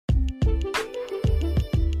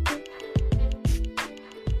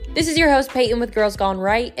This is your host, Peyton with Girls Gone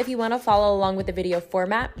Right. If you want to follow along with the video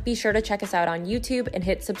format, be sure to check us out on YouTube and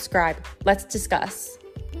hit subscribe. Let's discuss.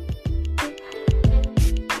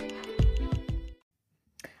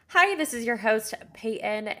 Hi, this is your host,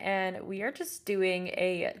 Peyton, and we are just doing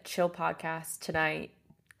a chill podcast tonight.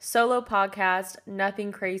 Solo podcast,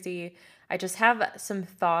 nothing crazy. I just have some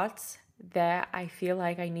thoughts that I feel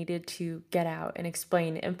like I needed to get out and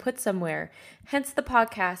explain and put somewhere. Hence the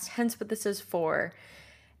podcast, hence what this is for.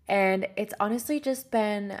 And it's honestly just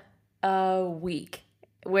been a week,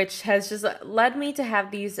 which has just led me to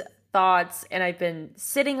have these thoughts, and I've been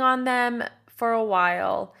sitting on them for a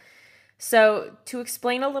while. So to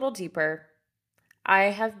explain a little deeper, I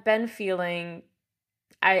have been feeling,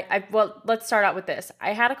 well, let's start out with this.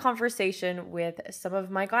 I had a conversation with some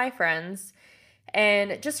of my guy friends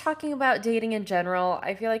and just talking about dating in general.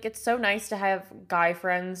 I feel like it's so nice to have guy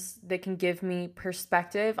friends that can give me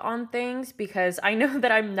perspective on things, because I know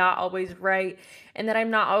that I'm not always right and that I'm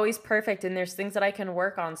not always perfect, and there's things that I can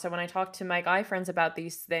work on. So when I talk to my guy friends about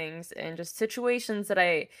these things and just situations that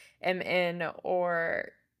I am in, or,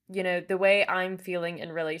 you know, the way I'm feeling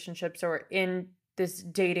in relationships or in this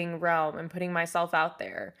dating realm and putting myself out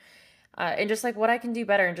there, and just like what I can do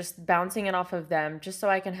better, and just bouncing it off of them, just so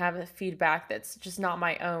I can have a feedback that's just not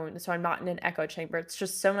my own, so I'm not in an echo chamber. It's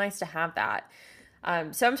just so nice to have that.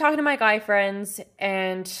 So I'm talking to my guy friends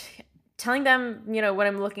and telling them, you know, what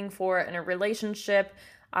I'm looking for in a relationship.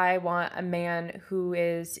 I want a man who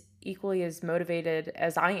is equally as motivated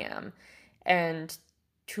as I am, and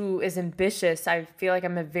who is ambitious. I feel like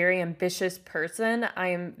I'm a very ambitious person. I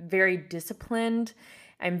am very disciplined.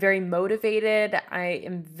 I'm very motivated. I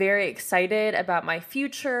am very excited about my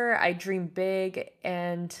future. I dream big,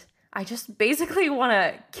 and I just basically want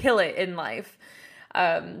to kill it in life.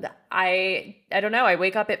 I don't know. I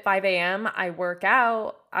wake up at 5 a.m. I work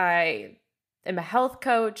out. I am a health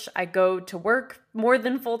coach. I go to work more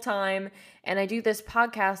than full time, and I do this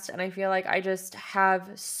podcast, and I feel like I just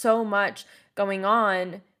have so much going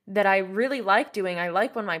on that I really like doing. I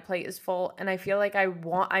like when my plate is full, and I feel like I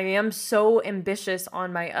am so ambitious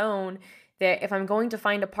on my own that if I'm going to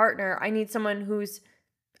find a partner, I need someone who's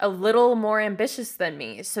a little more ambitious than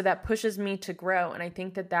me, so that pushes me to grow. And I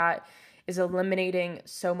think that is eliminating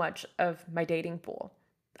so much of my dating pool.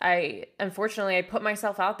 Unfortunately, I put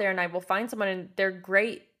myself out there, and I will find someone, and they're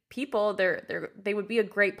great people. They would be a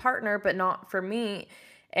great partner, but not for me.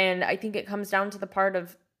 And I think it comes down to the part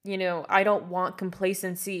of, you know, I don't want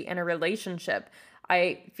complacency in a relationship.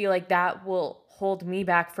 I feel like that will hold me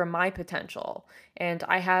back from my potential. And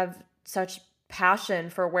I have such passion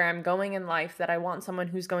for where I'm going in life that I want someone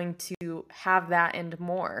who's going to have that and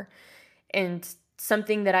more. And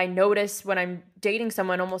something that I notice when I'm dating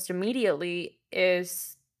someone almost immediately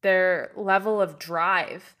is their level of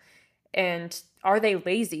drive. And are they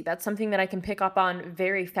lazy? That's something that I can pick up on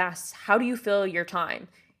very fast. How do you fill your time?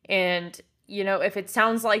 And you know, if it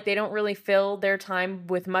sounds like they don't really fill their time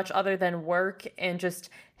with much other than work and just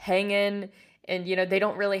hanging, and, you know, they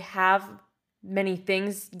don't really have many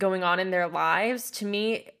things going on in their lives, to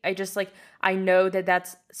me, I know that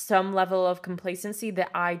that's some level of complacency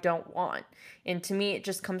that I don't want. And to me, it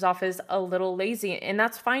just comes off as a little lazy. And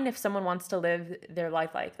that's fine if someone wants to live their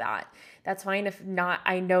life like that. That's fine if not.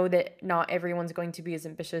 I know that not everyone's going to be as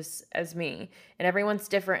ambitious as me, and everyone's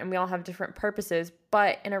different, and we all have different purposes.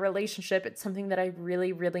 But in a relationship, it's something that I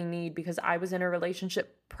really, really need, because I was in a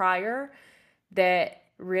relationship prior that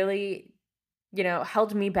really, you know,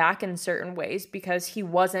 held me back in certain ways, because he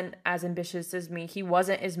wasn't as ambitious as me. He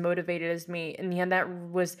wasn't as motivated as me. In the end, that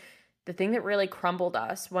was the thing that really crumbled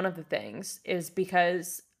us. One of the things is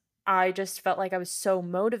because I just felt like I was so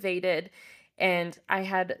motivated, and I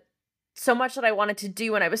had so much that I wanted to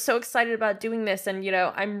do, and I was so excited about doing this. And, you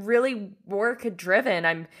know, I'm really work driven.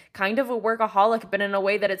 I'm kind of a workaholic, but in a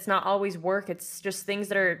way that it's not always work. It's just things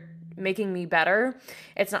that are making me better.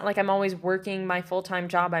 It's not like I'm always working my full-time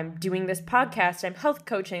job. I'm doing this podcast, I'm health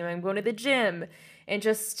coaching, I'm going to the gym, and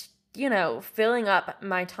just, you know, filling up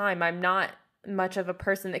my time. I'm not much of a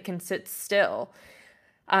person that can sit still.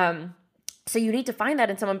 So you need to find that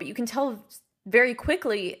in someone, but you can tell very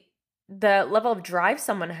quickly the level of drive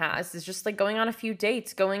someone has. Is just like going on a few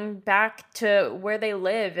dates, going back to where they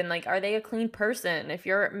live, and like, are they a clean person? If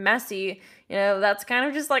you're messy, you know, that's kind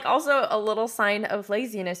of just like also a little sign of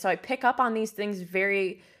laziness. So I pick up on these things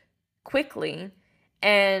very quickly,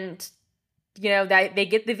 and, you know, that they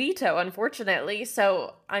get the veto, unfortunately.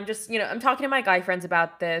 So I'm just, you know, I'm talking to my guy friends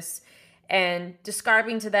about this and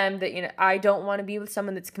describing to them that, you know, I don't want to be with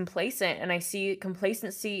someone that's complacent, and I see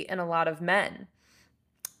complacency in a lot of men.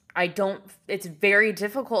 it's very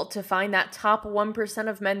difficult to find that top 1%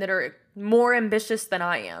 of men that are more ambitious than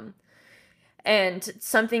I am. And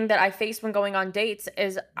something that I face when going on dates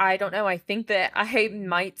is, I don't know, I think that I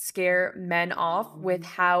might scare men off with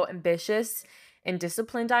how ambitious and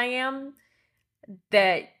disciplined I am.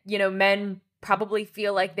 That, men probably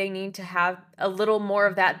feel like they need to have a little more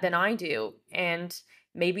of that than I do. And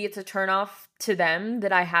maybe it's a turnoff to them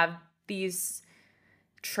that I have these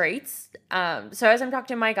traits. So as I'm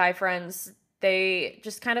talking to my guy friends, they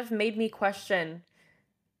just kind of made me question,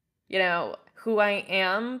 who I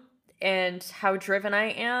am and how driven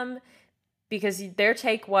I am, because their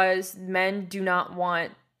take was men do not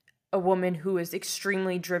want a woman who is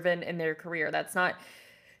extremely driven in their career. That's not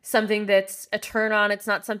something that's a turn on. It's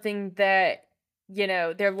not something that,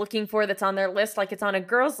 they're looking for that's on their list. Like it's on a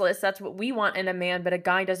girl's list. That's what we want in a man, but a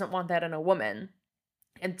guy doesn't want that in a woman.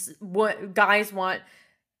 And what guys want,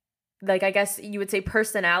 like, I guess you would say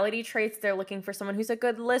personality traits. They're looking for someone who's a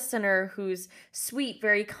good listener, who's sweet,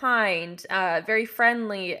 very kind, very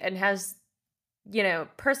friendly, and has,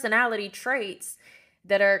 personality traits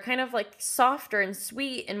that are kind of like softer and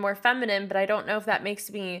sweet and more feminine. But I don't know if that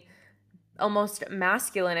makes me almost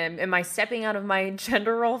masculine. Am I stepping out of my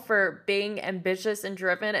gender role for being ambitious and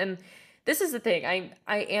driven? And this is the thing.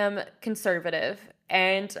 I am conservative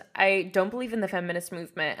and I don't believe in the feminist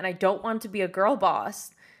movement and I don't want to be a girl boss.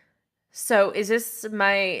 So is this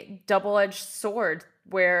my double-edged sword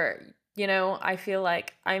where, I feel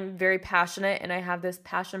like I'm very passionate and I have this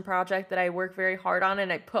passion project that I work very hard on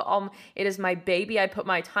and it is my baby. I put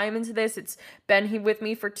my time into this. It's been here with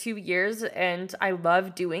me for 2 years and I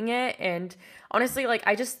love doing it. And honestly, like,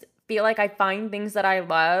 I just feel like I find things that I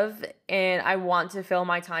love and I want to fill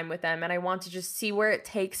my time with them and I want to just see where it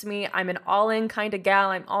takes me. I'm an all-in kind of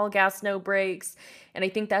gal. I'm all gas, no brakes. And I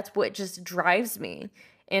think that's what just drives me.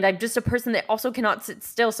 And I'm just a person that also cannot sit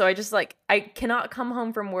still. So I cannot come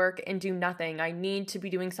home from work and do nothing. I need to be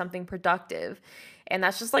doing something productive. And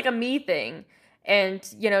that's just like a me thing. And,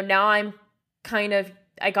 now I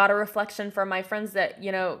got a reflection from my friends that,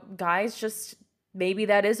 guys, just maybe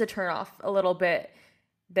that is a turnoff a little bit,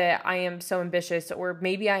 that I am so ambitious, or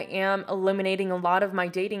maybe I am eliminating a lot of my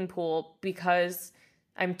dating pool because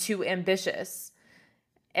I'm too ambitious.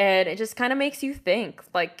 And it just kind of makes you think,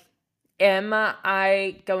 like, am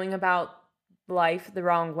I going about life the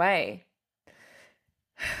wrong way?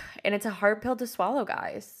 And it's a hard pill to swallow,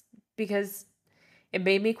 guys, because it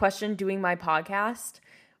made me question doing my podcast,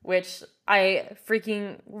 which I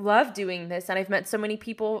freaking love doing this. And I've met so many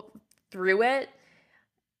people through it.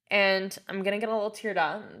 And I'm going to get a little teared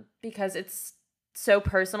up because it's so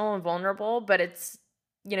personal and vulnerable, but it's,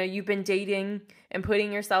 you've been dating and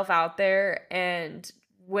putting yourself out there. And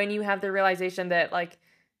when you have the realization that, like,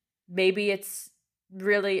 maybe it's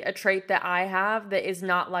really a trait that I have that is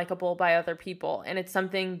not likable by other people. And it's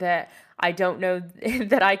something that I don't know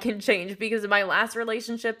that I can change, because in my last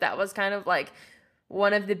relationship, that was kind of like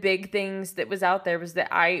one of the big things that was out there, was that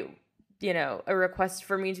a request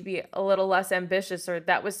for me to be a little less ambitious, or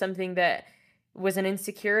that was something that was an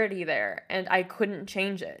insecurity there and I couldn't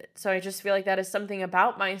change it. So I just feel like that is something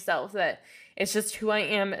about myself, that it's just who I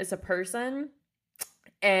am as a person.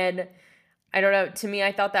 And I don't know, to me,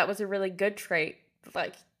 I thought that was a really good trait.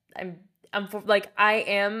 Like, I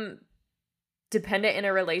am dependent in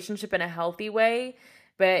a relationship in a healthy way,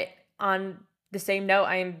 but on the same note,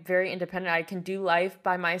 I am very independent. I can do life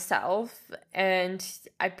by myself and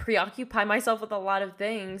I preoccupy myself with a lot of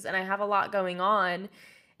things and I have a lot going on.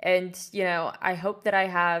 And, I hope that I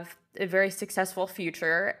have a very successful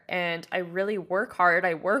future and I really work hard.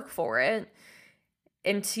 I work for it.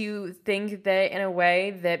 And to think that in a way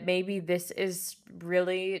that maybe this is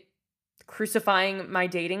really crucifying my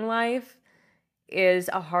dating life is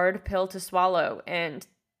a hard pill to swallow. And,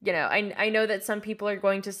 I know that some people are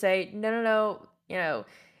going to say, no,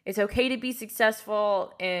 it's okay to be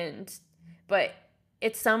successful. But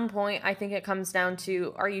at some point, I think it comes down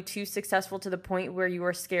to, are you too successful to the point where you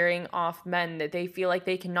are scaring off men, that they feel like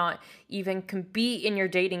they cannot even compete in your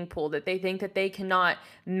dating pool, that they think that they cannot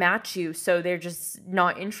match you, so they're just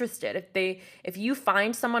not interested. If you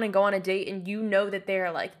find someone and go on a date and you know that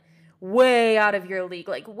they're like way out of your league,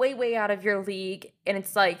 like way out of your league, and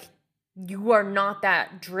it's like you are not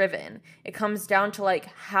that driven. It comes down to like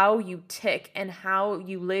how you tick and how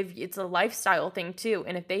you live. It's a lifestyle thing too.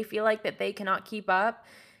 And if they feel like that they cannot keep up,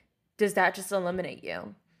 does that just eliminate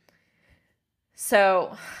you?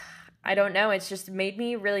 So I don't know. It's just made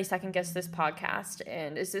me really second guess this podcast.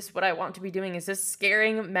 And is this what I want to be doing? Is this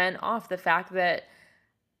scaring men off? The fact that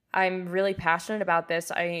I'm really passionate about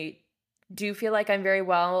this. I do feel like I'm very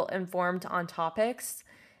well informed on topics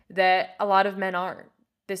that a lot of men aren't.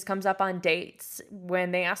 this comes up on dates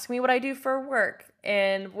when they ask me what I do for work,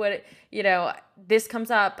 and this comes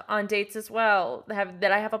up on dates as well,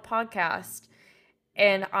 that I have a podcast.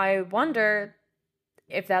 And I wonder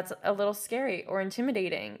if that's a little scary or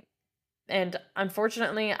intimidating. And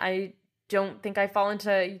unfortunately, I don't think I fall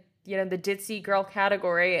into, the ditzy girl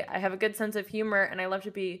category. I have a good sense of humor and I love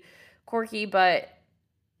to be quirky, but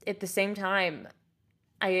at the same time,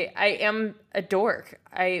 I am a dork.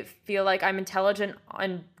 I feel like I'm intelligent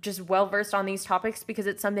and just well versed on these topics because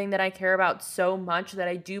it's something that I care about so much that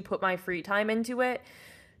I do put my free time into it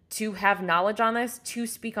to have knowledge on this, to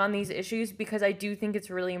speak on these issues, because I do think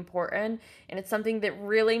it's really important. And it's something that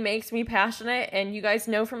really makes me passionate. And you guys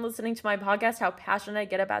know from listening to my podcast how passionate I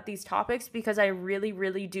get about these topics because I really,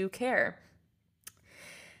 really do care.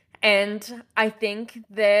 And I think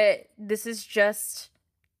that this is just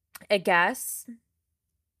a guess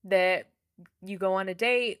that you go on a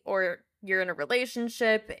date or you're in a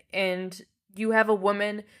relationship and you have a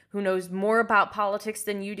woman who knows more about politics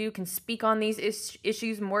than you do, can speak on these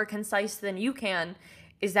issues more concise than you can.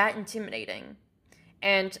 Is that intimidating?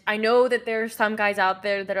 And I know that there are some guys out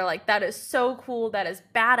there that are like, that is so cool, that is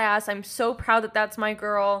badass, I'm so proud that that's my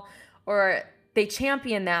girl, or they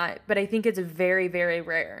champion that, but I think it's very, very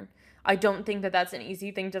rare. I don't think that that's an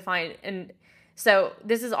easy thing to find. And so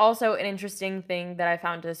this is also an interesting thing that I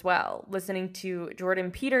found as well. Listening to Jordan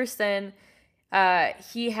Peterson,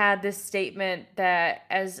 he had this statement that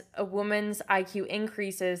as a woman's IQ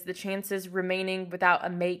increases, the chances remaining without a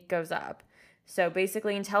mate goes up. So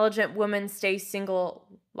basically, intelligent women stay single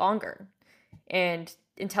longer. And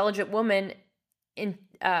intelligent woman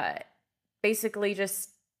basically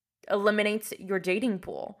just eliminates your dating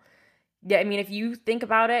pool. Yeah, I mean, if you think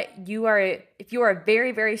about it, if you are a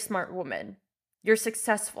very, very smart woman, you're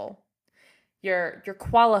successful, you're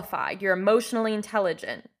qualified, you're emotionally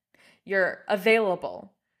intelligent, you're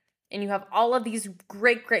available, and you have all of these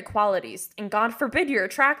great, great qualities, and God forbid you're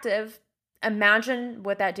attractive, imagine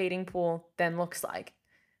what that dating pool then looks like.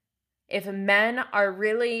 If men are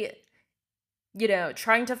really,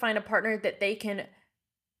 trying to find a partner that they can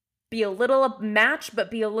be a little match, but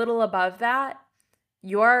be a little above that,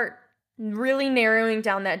 you are really narrowing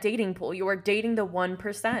down that dating pool. You are dating the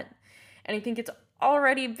 1%. And I think it's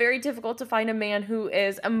already very difficult to find a man who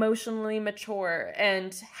is emotionally mature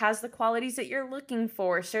and has the qualities that you're looking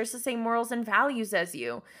for, shares the same morals and values as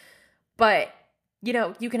you. But,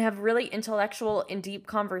 you can have really intellectual and deep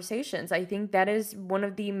conversations. I think that is one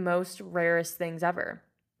of the most rarest things ever.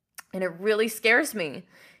 And it really scares me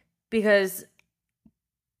because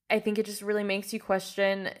I think it just really makes you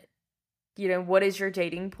question, what is your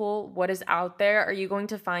dating pool? What is out there? Are you going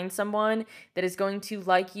to find someone that is going to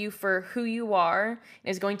like you for who you are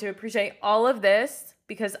and is going to appreciate all of this?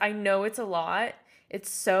 Because I know it's a lot. It's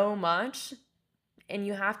so much. And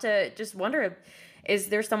you have to just wonder, is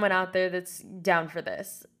there someone out there that's down for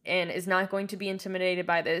this and is not going to be intimidated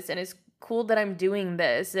by this and is cool that I'm doing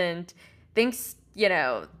this and thinks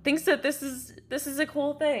that this is a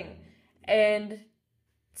cool thing? And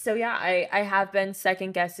so yeah, I have been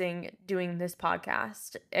second guessing doing this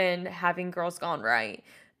podcast and having Girls Gone Right,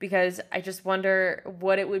 because I just wonder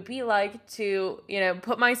what it would be like to,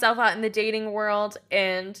 put myself out in the dating world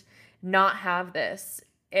and not have this.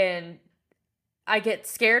 And I get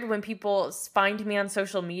scared when people find me on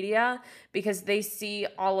social media because they see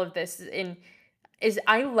all of this.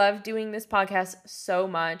 I love doing this podcast so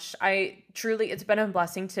much. It's been a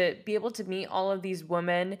blessing to be able to meet all of these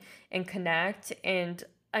women and connect, and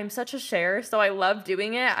I'm such a sharer, so I love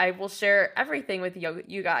doing it. I will share everything with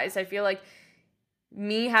you guys. I feel like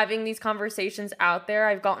me having these conversations out there,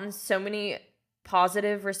 I've gotten so many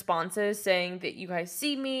positive responses saying that you guys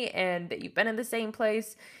see me and that you've been in the same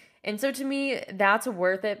place. And so to me, that's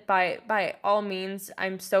worth it by all means.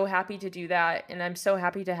 I'm so happy to do that, and I'm so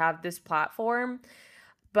happy to have this platform.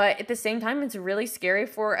 But at the same time, it's really scary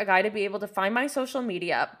for a guy to be able to find my social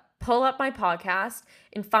media, pull up my podcast,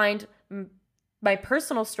 and find my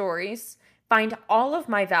personal stories, find all of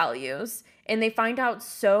my values, and they find out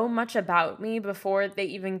so much about me before they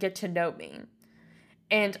even get to know me.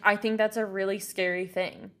 And I think that's a really scary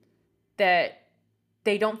thing, that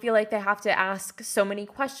they don't feel like they have to ask so many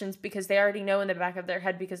questions because they already know in the back of their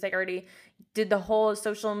head, because they already did the whole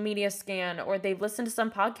social media scan or they've listened to some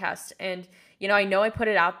podcast. And, I know I put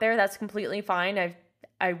it out there. That's completely fine.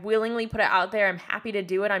 I willingly put it out there. I'm happy to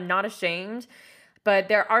do it. I'm not ashamed. But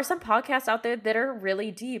there are some podcasts out there that are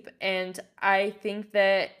really deep, and I think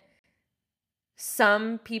that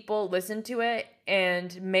some people listen to it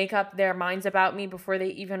and make up their minds about me before they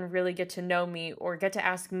even really get to know me or get to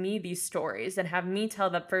ask me these stories and have me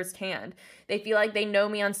tell them firsthand. They feel like they know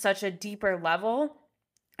me on such a deeper level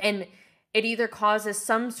And it either causes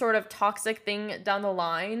some sort of toxic thing down the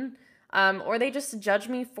line, or they just judge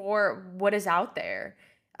me for what is out there.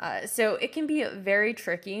 So it can be very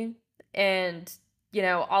tricky. And,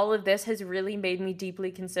 all of this has really made me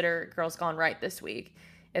deeply consider Girls Gone Right this week,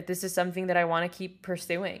 if this is something that I want to keep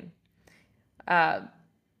pursuing.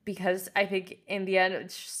 Because I think in the end,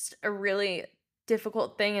 it's just a really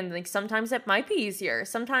difficult thing. And like sometimes it might be easier.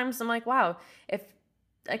 Sometimes I'm like, wow, if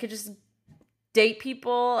I could just date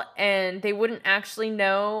people and they wouldn't actually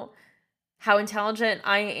know how intelligent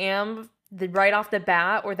I am right off the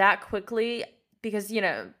bat or that quickly, because,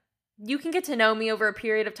 you can get to know me over a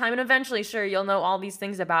period of time and eventually, sure, you'll know all these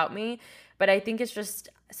things about me. But I think it's just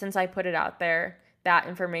since I put it out there, that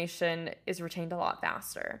information is retained a lot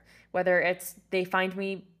faster. Whether it's they find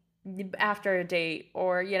me after a date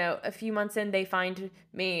or, a few months in, they find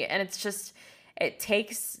me. And it's just, it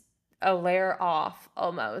takes a layer off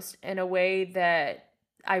almost in a way that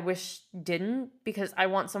I wish didn't, because I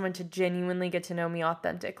want someone to genuinely get to know me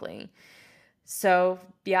authentically. So,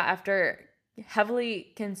 yeah, after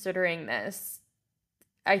heavily considering this,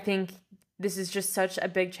 I think this is just such a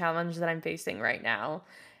big challenge that I'm facing right now.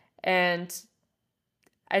 And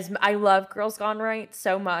as I love Girls Gone Right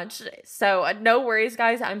so much. So no worries,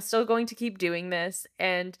 guys. I'm still going to keep doing this.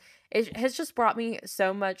 And it has just brought me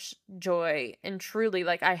so much joy. And truly,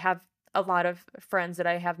 like, I have a lot of friends that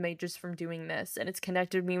I have made just from doing this. And it's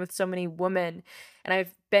connected me with so many women. And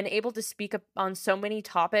I've been able to speak up on so many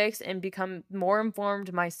topics and become more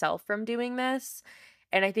informed myself from doing this.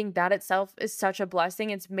 And I think that itself is such a blessing.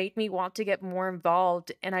 It's made me want to get more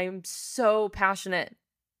involved. And I'm so passionate.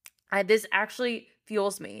 This actually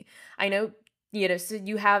fuels me. I know, so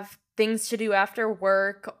you have things to do after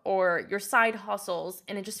work or your side hustles,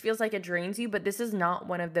 and it just feels like it drains you, but this is not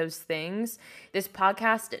one of those things. This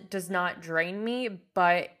podcast does not drain me,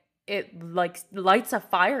 but it like lights a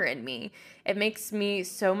fire in me. It makes me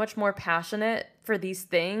so much more passionate for these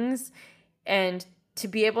things, and to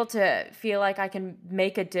be able to feel like I can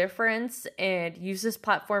make a difference and use this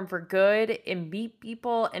platform for good and meet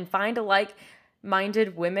people and find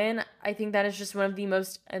like-minded women, I think that is just one of the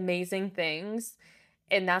most amazing things.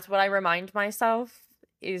 And that's what I remind myself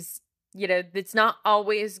is, it's not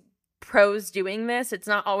always pros doing this. It's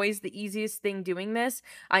not always the easiest thing doing this.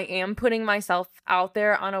 I am putting myself out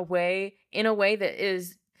there in a way that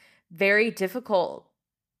is very difficult.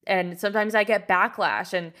 And sometimes I get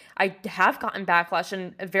backlash, and I have gotten backlash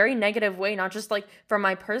in a very negative way, not just like from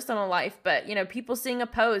my personal life, but, people seeing a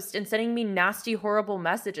post and sending me nasty, horrible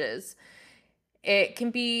messages. It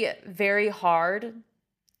can be very hard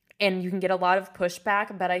and you can get a lot of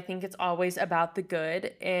pushback, but I think it's always about the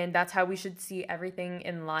good. And that's how we should see everything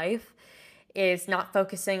in life, is not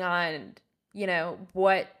focusing on,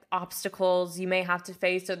 what obstacles you may have to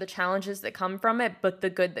face or the challenges that come from it, but the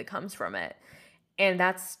good that comes from it. And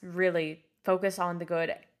that's really focus on the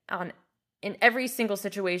good in every single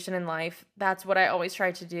situation in life. That's what I always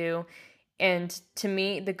try to do. And to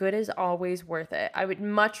me, the good is always worth it. I would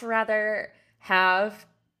much rather have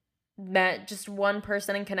met just one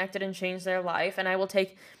person and connected and changed their life, and I will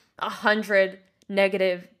take 100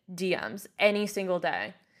 negative DMs any single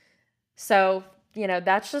day. So,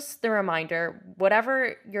 that's just the reminder.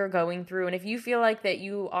 Whatever you're going through, and if you feel like that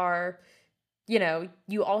you are,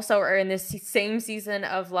 you also are in this same season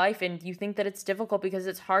of life and you think that it's difficult because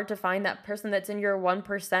it's hard to find that person that's in your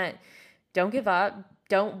 1%, don't give up.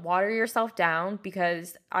 Don't water yourself down,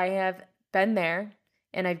 because I have been there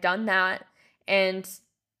and I've done that. And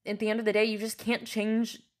at the end of the day, you just can't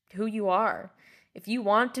change who you are. If you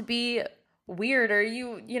want to be weird, or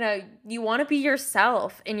you want to be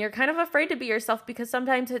yourself, and you're kind of afraid to be yourself because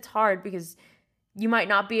sometimes it's hard because you might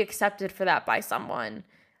not be accepted for that by someone.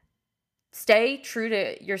 Stay true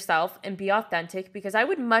to yourself and be authentic, because I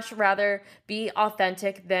would much rather be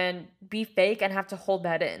authentic than be fake and have to hold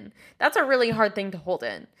that in. That's a really hard thing to hold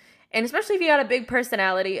in. And especially if you got a big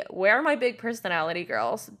personality. Where are my big personality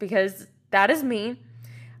girls? Because that is me.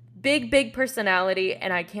 Big personality,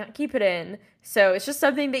 and I can't keep it in. So it's just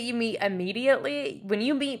something that you meet immediately. When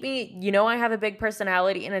you meet me, I have a big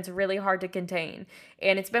personality, and it's really hard to contain.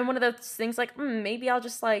 And it's been one of those things like, maybe I'll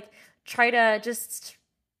just like try to just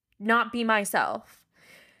not be myself.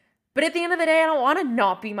 But at the end of the day, I don't want to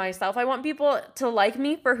not be myself. I want people to like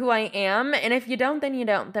me for who I am. And if you don't, then you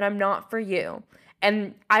don't. Then I'm not for you.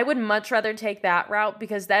 And I would much rather take that route,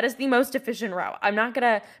 because that is the most efficient route. I'm not going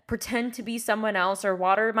to pretend to be someone else or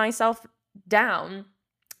water myself down.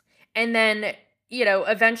 And then,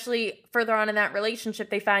 eventually further on in that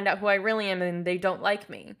relationship, they find out who I really am and they don't like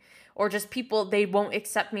me. Or just people, they won't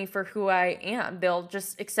accept me for who I am. They'll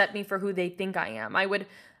just accept me for who they think I am. I would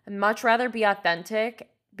much rather be authentic,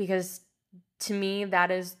 because to me, that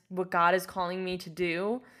is what God is calling me to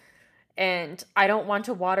do. And I don't want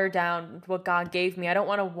to water down what God gave me. I don't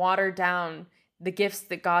want to water down the gifts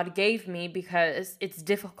that God gave me because it's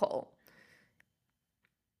difficult.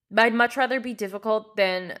 I'd much rather be difficult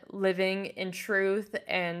than living in truth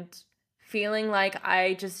and feeling like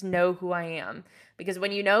I just know who I am. Because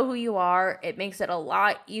when you know who you are, it makes it a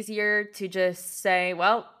lot easier to just say,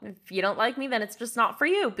 well, if you don't like me, then it's just not for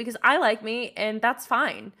you, because I like me and that's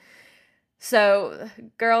fine. So,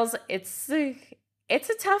 girls, it's a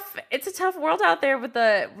tough world out there with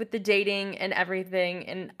the dating and everything,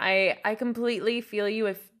 and I completely feel you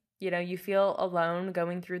if you feel alone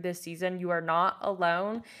going through this season. You are not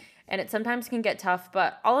alone, and it sometimes can get tough,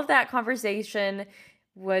 but all of that conversation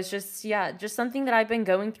was just something that I've been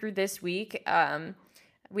going through this week.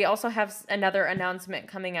 We also have another announcement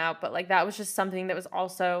coming out, but like that was just something that was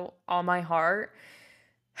also on my heart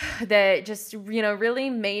that just really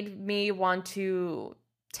made me want to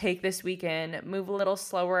take this weekend, move a little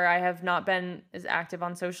slower. I have not been as active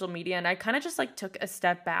on social media, and I kind of just like took a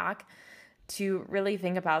step back to really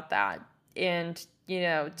think about that and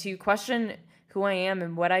to question who I am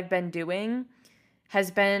and what I've been doing has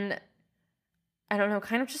been, I don't know,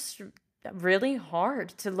 kind of just really hard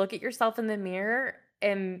to look at yourself in the mirror.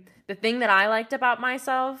 And the thing that I liked about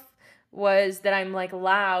myself was that I'm like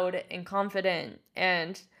loud and confident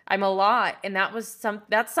and I'm a lot. And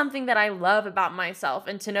that's something that I love about myself.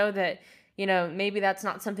 And to know that, maybe that's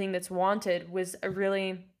not something that's wanted was a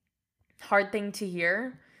really hard thing to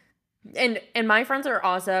hear. And my friends are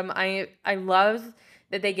awesome. I love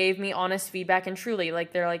that they gave me honest feedback, and truly,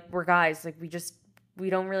 like, they're like, we're guys, like, we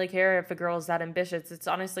don't really care if a girl is that ambitious. It's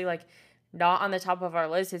honestly like not on the top of our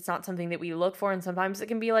list. It's not something that we look for. And sometimes it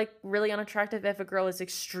can be like really unattractive if a girl is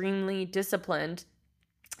extremely disciplined.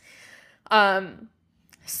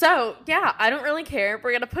 So yeah, I don't really care.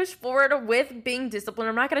 We're going to push forward with being disciplined.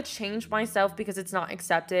 I'm not going to change myself because it's not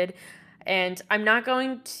accepted. And I'm not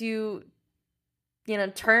going to,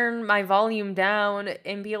 turn my volume down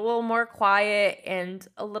and be a little more quiet and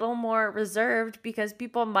a little more reserved because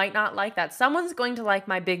people might not like that. Someone's going to like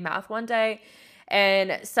my big mouth one day,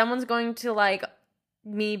 and someone's going to like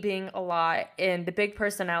me being a lot and the big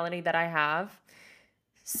personality that I have.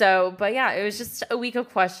 So, but yeah, it was just a week of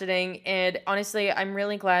questioning, and honestly, I'm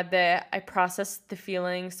really glad that I processed the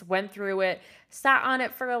feelings, went through it, sat on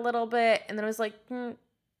it for a little bit, and then I was like, you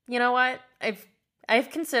know what? I've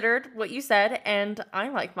considered what you said, and I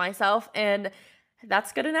like myself, and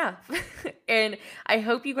that's good enough. And I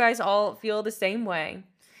hope you guys all feel the same way.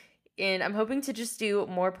 And I'm hoping to just do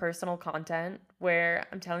more personal content where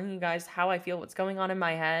I'm telling you guys how I feel, what's going on in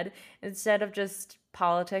my head, instead of just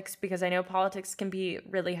politics, because I know politics can be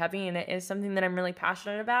really heavy and it is something that I'm really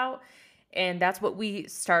passionate about. And that's what we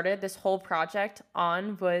started this whole project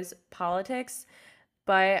on, was politics.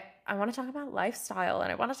 But I want to talk about lifestyle,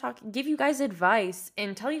 and I want to give you guys advice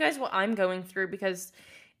and tell you guys what I'm going through, because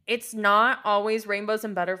it's not always rainbows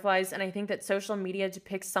and butterflies. And I think that social media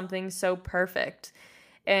depicts something so perfect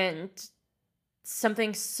and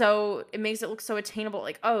it makes it look so attainable.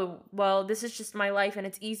 Like, oh, well, this is just my life and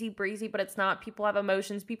it's easy breezy, but it's not. People have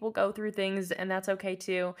emotions, people go through things, and that's okay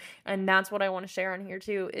too. And that's what I want to share on here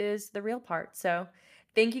too, is the real part. So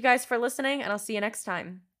thank you guys for listening, and I'll see you next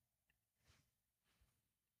time.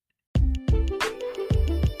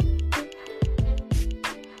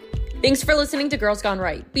 Thanks for listening to Girls Gone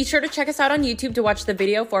Right. Be sure to check us out on YouTube to watch the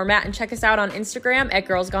video format, and check us out on Instagram at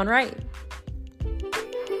Girls Gone Right.